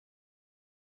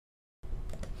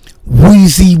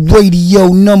Weezy Radio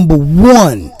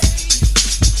 #1.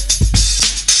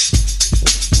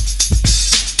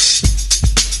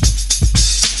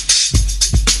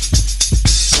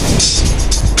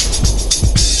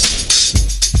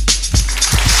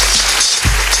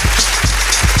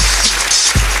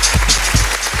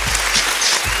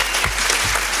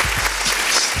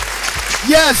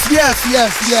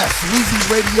 Yes. Weezy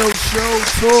Radio Show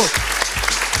Talk.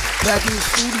 Back in the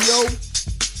studio,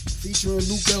 featuring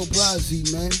Luke El Brazzi,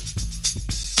 man.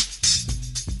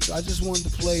 So I just wanted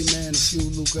to play, man, a few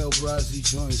Luke El Brazzi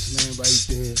joints, man, right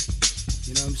there.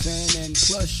 You know what I'm saying? And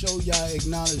plus show y'all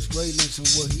acknowledge greatness and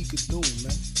what he could do,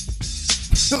 man.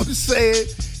 You know what I'm saying?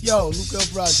 Yo, Luke El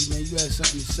Brazzi, man, you had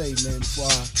something to say, man,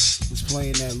 before I was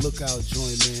playing that Lookout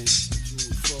joint, man.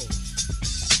 June 4th.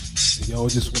 Yo, I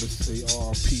just want to say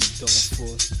R.I.P. Dawn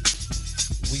Frost.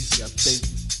 Weezy, I thank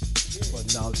you for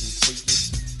acknowledging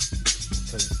greatness,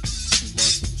 because she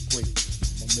was great.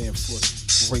 My man Frost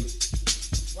is great.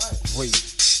 Great.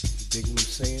 You dig what I'm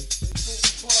saying?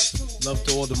 Love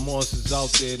to all the monsters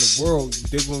out there in the world. You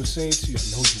dig what I'm saying to you? I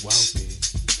know you out there.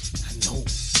 I know.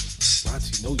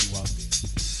 Ronti know you out there.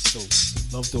 So,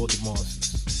 love to all the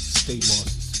monsters. Stay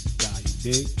monsters till you die. You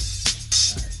dig?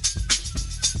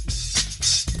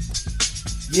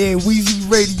 Yeah,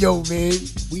 Weezy Radio, man.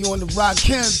 We on the rock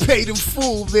campaign in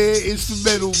full, man.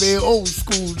 Instrumental, man. Old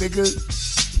school, nigga.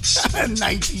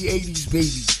 1980s,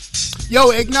 baby.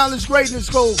 Yo, acknowledge greatness,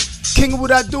 go. King of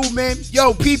what I do, man.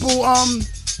 Yo, people,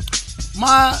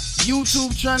 my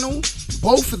YouTube channel,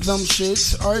 both of them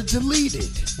shits are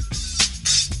deleted.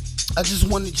 I just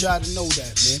wanted y'all to know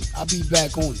that, man. I'll be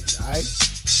back on it, alright?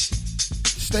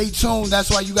 Stay tuned. That's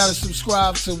why you gotta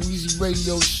subscribe to Weezy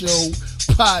Radio Show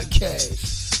podcast.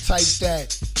 Type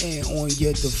that in on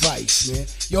your device, man.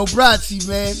 Yo, Brazzi,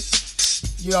 man.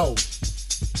 Yo,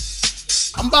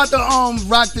 I'm about to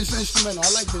rock this instrumental.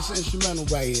 I like this instrumental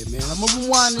right here, man. I'm gonna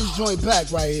rewind this joint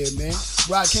back right here, man.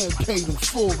 Rock campaign in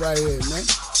full right here, man.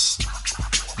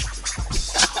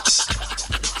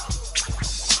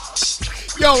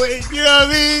 Yo, you know what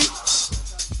I mean?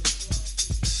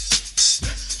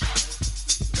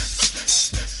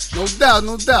 No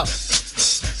doubt.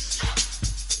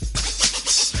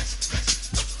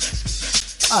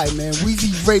 Alright, man,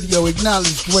 Weezy Radio,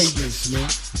 acknowledge greatness, man.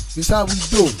 This how we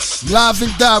do. Live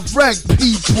and direct,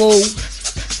 people.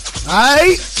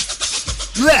 Alright?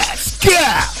 Let's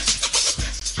go!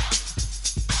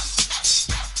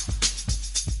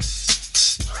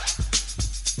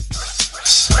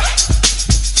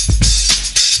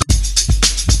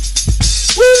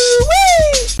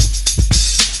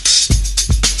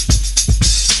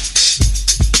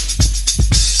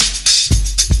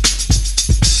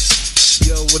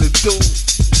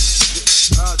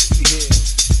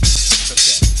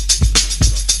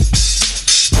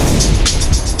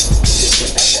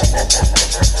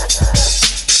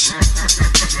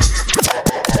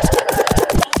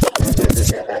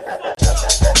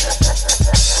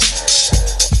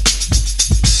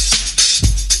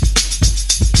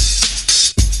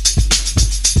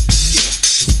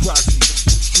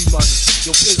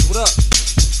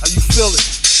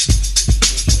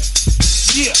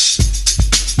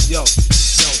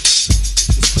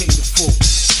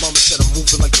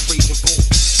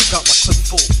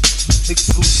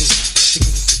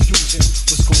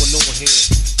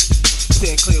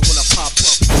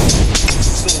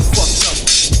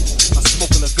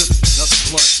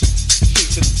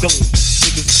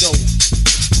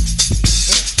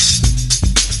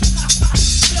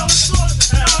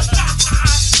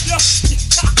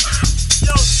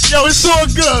 Yo, it's all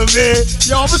good, man.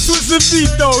 Yo, I'ma switch the beat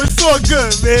though. It's all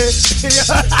good, man.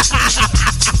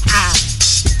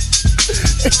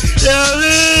 You know what I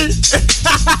mean?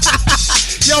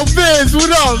 Yo, Vince,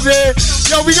 what up, man?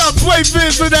 Yo, we got Play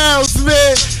Vince in the house,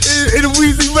 man. In the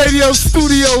Weezy Radio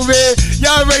studio, man.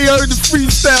 Y'all already heard the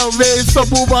freestyle, man.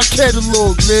 Some more of my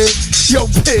catalog, man.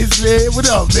 Yo, Vince, man. What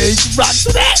up, man? You rock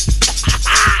to that?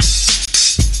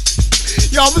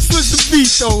 Yo, I'ma switch the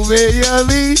beat though, man. You know what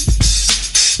I mean?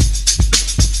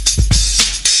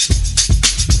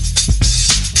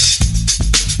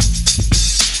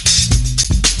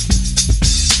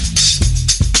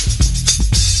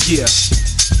 Yeah,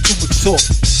 too much talk.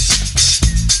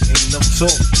 Ain't enough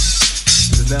talk.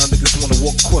 Cause now niggas wanna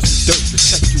walk across the dirt to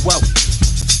check you out.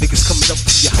 Niggas coming up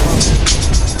to your house.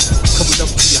 Coming up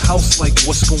to your house like,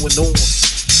 what's going on?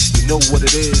 You know what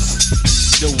it is.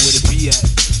 You know where to be at.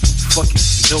 Fuck it,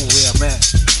 you know where I'm at.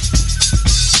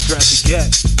 Grab the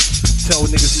gat. Tell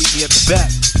niggas meet me at the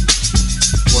back.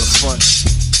 What a front.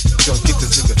 We gonna get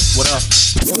this nigga. What up?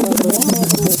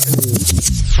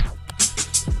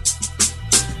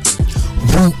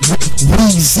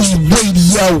 Weezy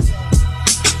Radio.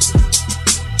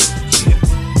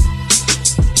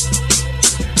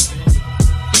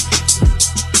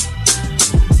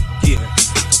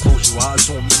 Eyes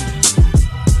on me,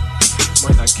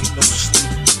 might not get no sleep.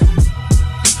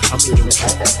 I'm in your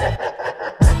dream,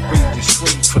 ready to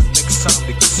scream for the next time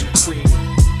to get some cream.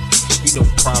 You know,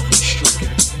 poverty stricken.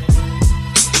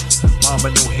 Mama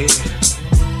no hair,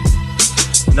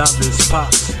 neither is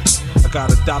pops. I got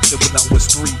adopted when I was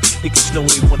 3. Niggas know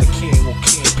they wanna can or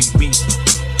can't be me.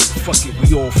 Fuck it,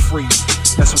 we all free.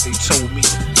 That's what they told me,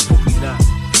 but we not.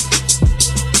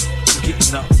 I'm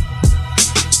getting up.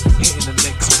 Hitting the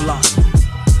next block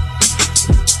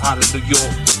out of New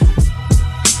York.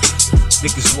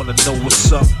 Niggas wanna know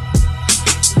what's up.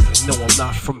 And no, I'm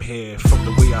not from here. From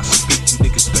the way I speak, you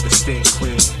niggas better stand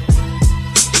clear.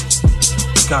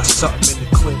 Got something in the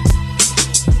clip,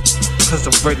 cause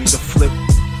I'm ready to flip.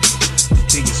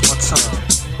 Today is my time.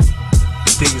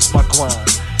 Today is my grind.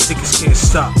 Niggas can't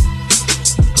stop.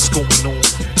 What's going on?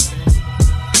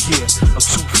 Yeah, I'm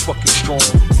too fucking strong.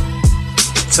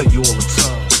 I tell you all the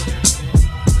time.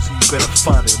 Better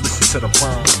find it, listen to the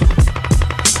rhyme.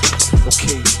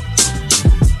 Okay,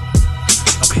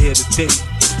 I'm here today,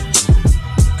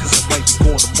 cause I might be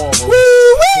going tomorrow.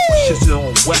 My shit's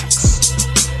on wax.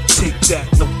 Take that,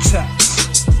 no tax.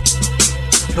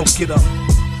 No get up,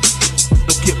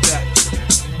 no get back.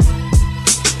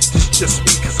 This just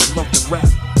me cause I love the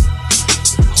rap.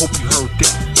 Hope you heard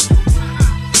that.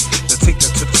 Now take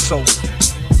that to the soul.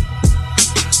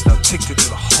 Now take that to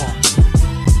the heart.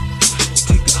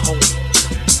 Home,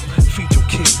 feed your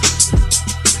kids,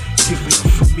 give it up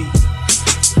for me.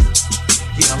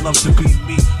 Yeah, I love to be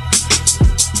me.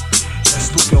 That's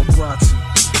Luke Elbrati.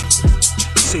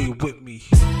 Say it with me.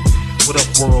 What up,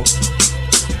 world?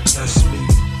 That's me.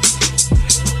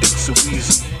 It's so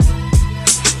easy.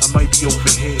 I might be over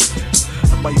here.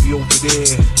 I might be over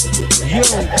there.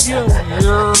 Yo.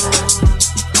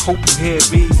 I hope you hear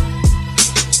me.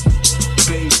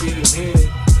 Baby, I'm here.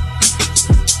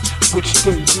 Which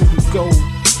way do we go?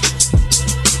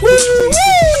 Which way do we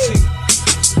see?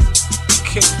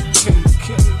 K.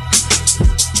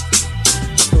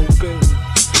 No, baby.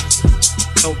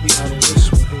 Help me out on this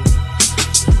one here.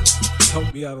 Help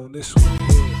me out on this one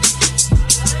here.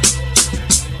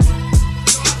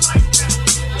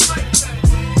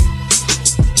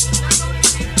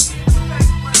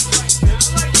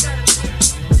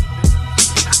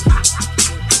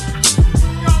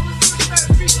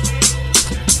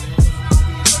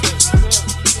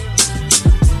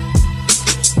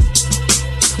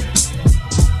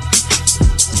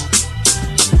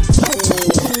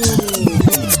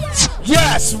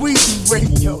 Yes, Weezy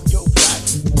Radio.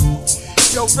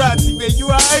 Yo, Bratzy, man, you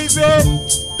alright, man?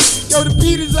 Yo, the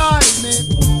beat is alright, man.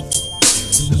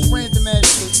 Just random ass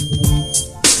shit.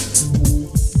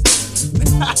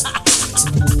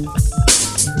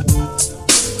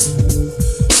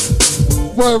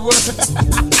 What?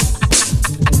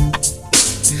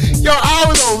 Yo, I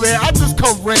don't know, man. I just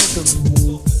come random.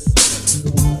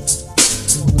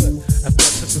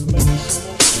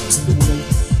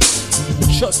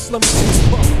 Just let me take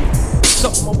a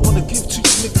something I wanna give to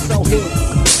you niggas out here.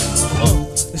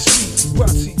 It's me,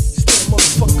 Bratzy, stand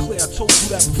motherfucking clear. I told you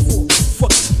that before.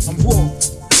 Fuck it, I'm raw.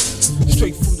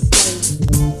 Straight from the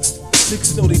dome.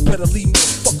 Niggas know they better leave me the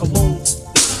fuck alone.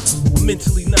 I'm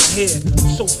mentally not here.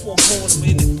 I'm so far gone, I'm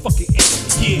in it fucking air.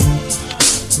 Yeah.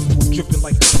 Dripping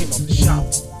like I came out the shop.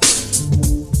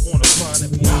 On the grind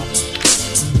every hour.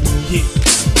 Yeah.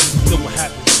 You know what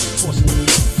happened? Tossing the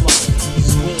flower.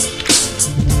 He's gone.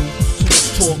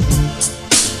 Talk.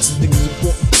 Niggas are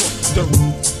walking across the dirt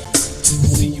just to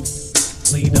see you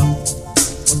laid up.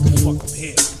 What the fuck, I'm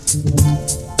here.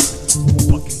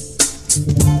 Fucking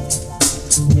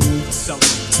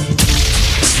selling.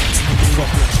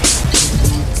 Fucking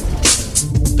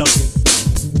ducking.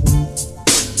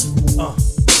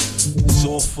 It's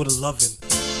all for the loving.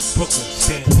 Brooklyn,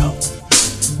 stand up.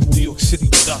 New York City,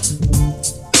 what up?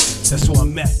 That's where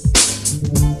I'm at.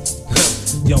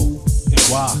 Yo, and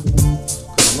why?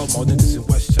 I love my niggas in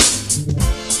Westchester.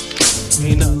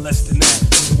 Ain't nothing less than that.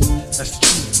 That's the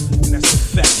truth, and that's the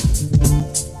fact.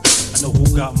 I know who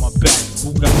got my back, who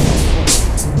got my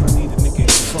front. I need a nigga in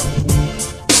front.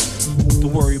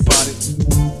 Don't worry about it.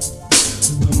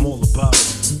 I'm all about it.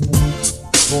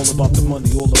 All about the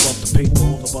money, all about the paper,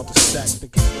 all about the stack.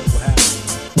 Niggas know what happened.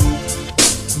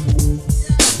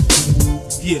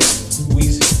 Yeah,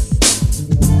 Weezy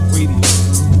Radio.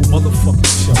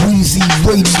 Motherfucking show. Weezy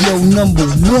Radio #1.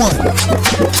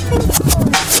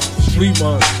 Street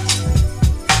Monsters.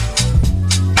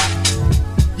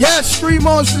 Yeah, Street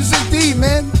Monsters indeed,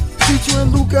 man.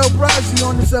 featuring Luke El Brasi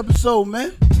on this episode,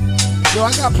 man. Yo,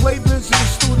 I got Playbiz in the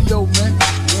studio, man.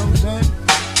 You know what I'm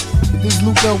saying? This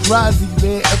Luke El Brasi,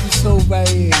 man, episode right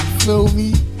here. You feel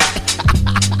me?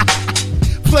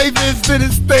 Playbiz did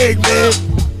his thing, man.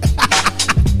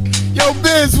 Yo,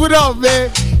 Biz, what up, man?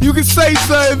 You can say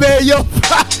something, man. Yo,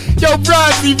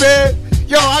 Brasi, man.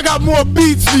 Yo, I got more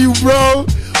beats for you, bro.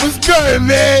 What's good,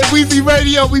 man? Weezy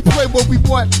Radio, we play what we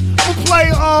want. I'm gonna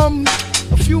play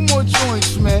a few more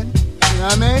joints, man. You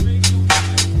know what I mean?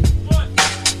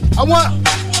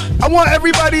 I want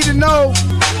everybody to know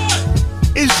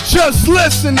it's Just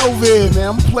Listen over here, man.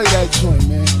 I'm gonna play that joint,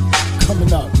 man.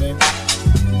 Coming up, man.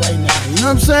 Right now. You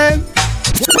know what I'm saying?